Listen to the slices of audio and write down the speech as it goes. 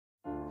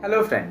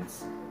Hello friends,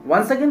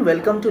 once again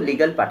welcome to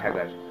legal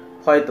পাঠাগার।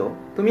 হয়তো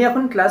তুমি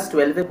এখন ক্লাস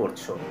 12-এ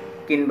পড়ছো,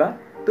 কিংবা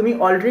তুমি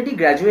অলরেডি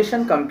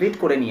গ্র্যাজুয়েশন কমপ্লিট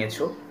করে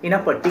নিয়েছো ইন আ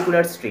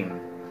পার্টিকুলার স্ট্রিম,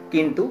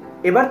 কিন্তু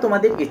এবার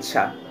তোমাদের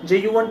ইচ্ছা যে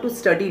you want to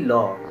study law,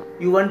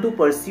 you want to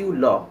pursue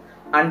law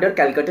under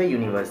Calcutta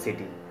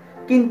university.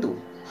 কিন্তু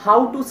how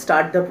to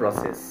start the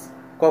process,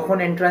 কখন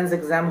এন্ট্রান্স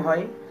এক্সাম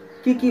হয়,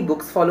 কি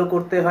বুকস ফলো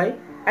করতে হয়,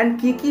 অ্যান্ড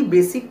কি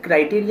বেসিক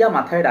ক্রাইটেরিয়া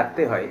মাথায়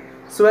রাখতে হয়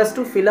so as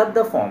to fill up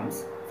the forms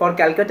for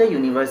Calcutta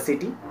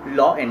university law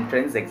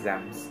entrance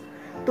exams.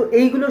 তো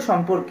এইগুলো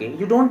সম্পর্কে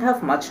you don't have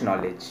much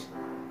knowledge,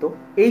 তো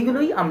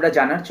এইগুলোই আমরা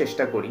জানার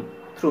চেষ্টা করি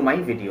থ্রু মাই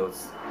ভিডিওস।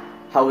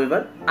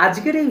 হাউএভার,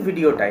 আজকের এই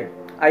ভিডিওটায়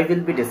I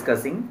will be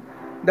discussing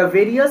the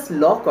various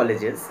law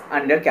colleges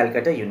under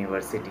Calcutta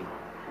university.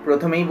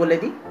 প্রথমেই বলে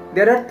দিই,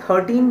 দেয়ার আর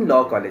 13 ল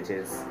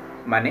কলেজেস,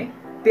 মানে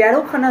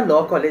 13খানা ল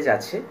কলেজ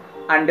আছে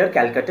আন্ডার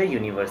ক্যালকাটা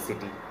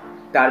ইউনিভার্সিটি।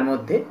 তার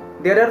মধ্যে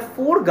দেয়ার আর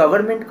 4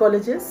 government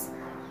colleges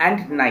and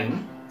 9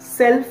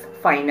 self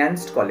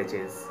financed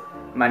colleges,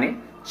 মানে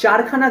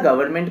 4খানা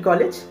government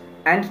college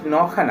and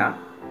 9খানা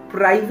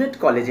private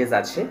colleges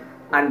আছে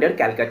আন্ডার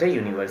ক্যালকাটা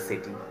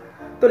ইউনিভার্সিটি।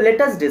 তো let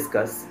us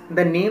discuss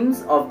the names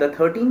of the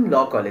 13 law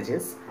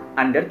colleges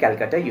under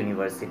Calcutta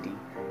university.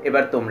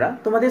 এবার তোমরা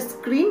তোমাদের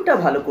স্ক্রিনটা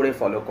ভালো করে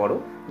ফলো করো,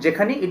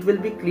 যেখানে it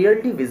will be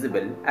clearly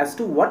visible as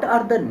to what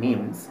are the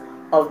names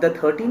of the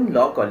 13 law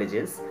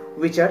colleges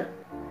which are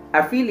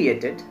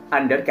affiliated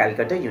under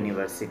Calcutta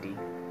University.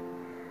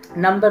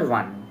 Number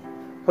 1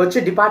 হচ্ছে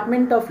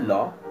department of law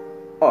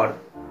or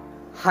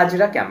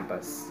Hazra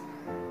campus,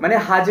 মানে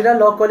হাজরা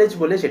ল কলেজ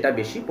বলে যেটা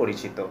বেশি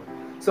পরিচিত।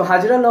 So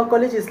Hazra law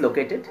college is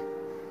located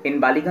in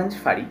Ballygunge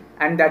ফাঁড়ি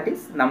and that is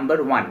number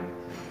 1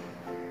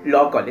 law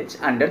college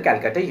under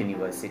Calcutta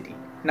university.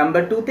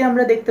 Number 2তে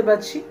আমরা দেখতে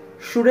পাচ্ছি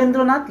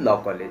Surendranath law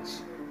college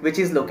which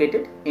is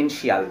located in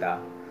Sealdah.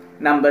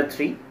 Number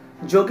 3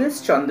 Yogesh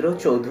Chandra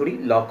Chowdhury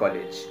law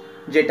college,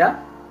 যেটা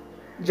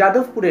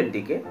যাদবপুরের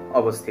দিকে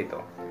অবস্থিত।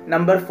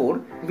 Number 4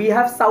 we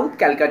have south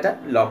Calcutta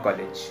law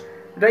college,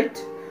 right?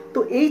 তো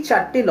এই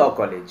 4টে law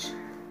college,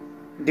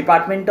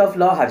 department of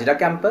law Hazra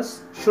campus,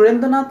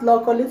 Surendranath law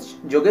college,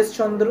 Yogesh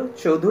Chandra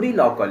Chowdhury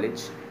law college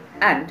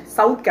and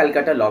south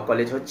Calcutta law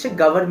college হচ্ছে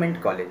government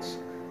college.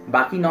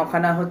 বাকি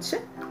 9খানা হচ্ছে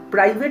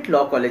private ল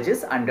colleges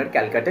under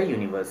Calcutta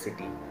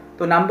university.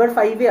 তো number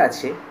 5-এ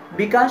আছে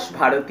বিকাশ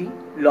ভারতী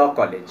ল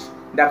কলেজ,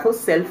 দেখো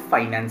self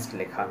financed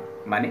লেখা,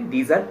 মানে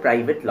these are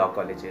private law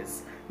colleges.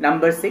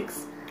 Number 6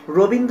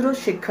 Rabindra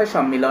শিক্ষা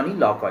সম্মিলনী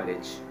law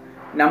college.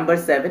 Number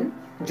 7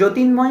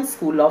 Jyotirmoy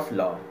school of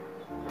law.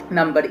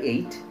 Number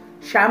 8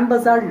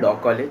 Shyambazar law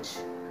college.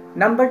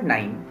 Number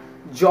 9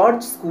 George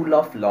school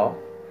of law.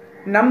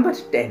 Number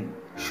 10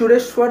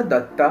 Sureshwar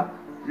Datta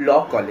law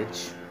college.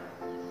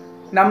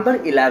 Number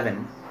 11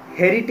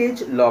 heritage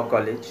law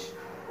college.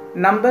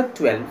 Number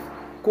 12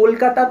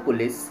 Kolkata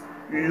police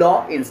law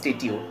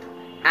institute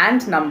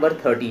and number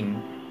 13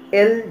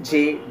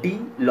 LJD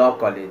law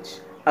college,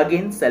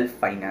 again self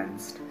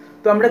financed.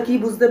 तो আমরা কি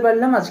বুঝতে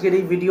পারলাম আজকের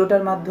এই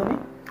ভিডিওটার মাধ্যমে,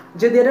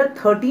 যে there are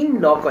 13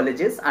 law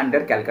colleges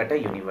under Calcutta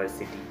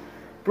university.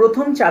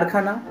 প্রথম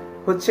 4খানা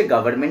হচ্ছে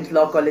government law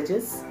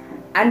colleges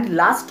and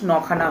last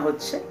 9খানা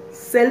হচ্ছে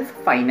সেলফ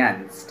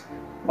ফাইন্যান্সড,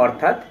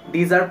 অর্থাৎ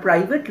these are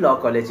private law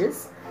colleges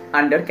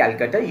under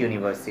Calcutta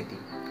university.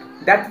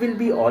 That will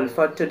be all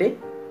for today.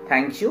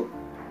 Thank you,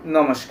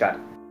 নমস্কার।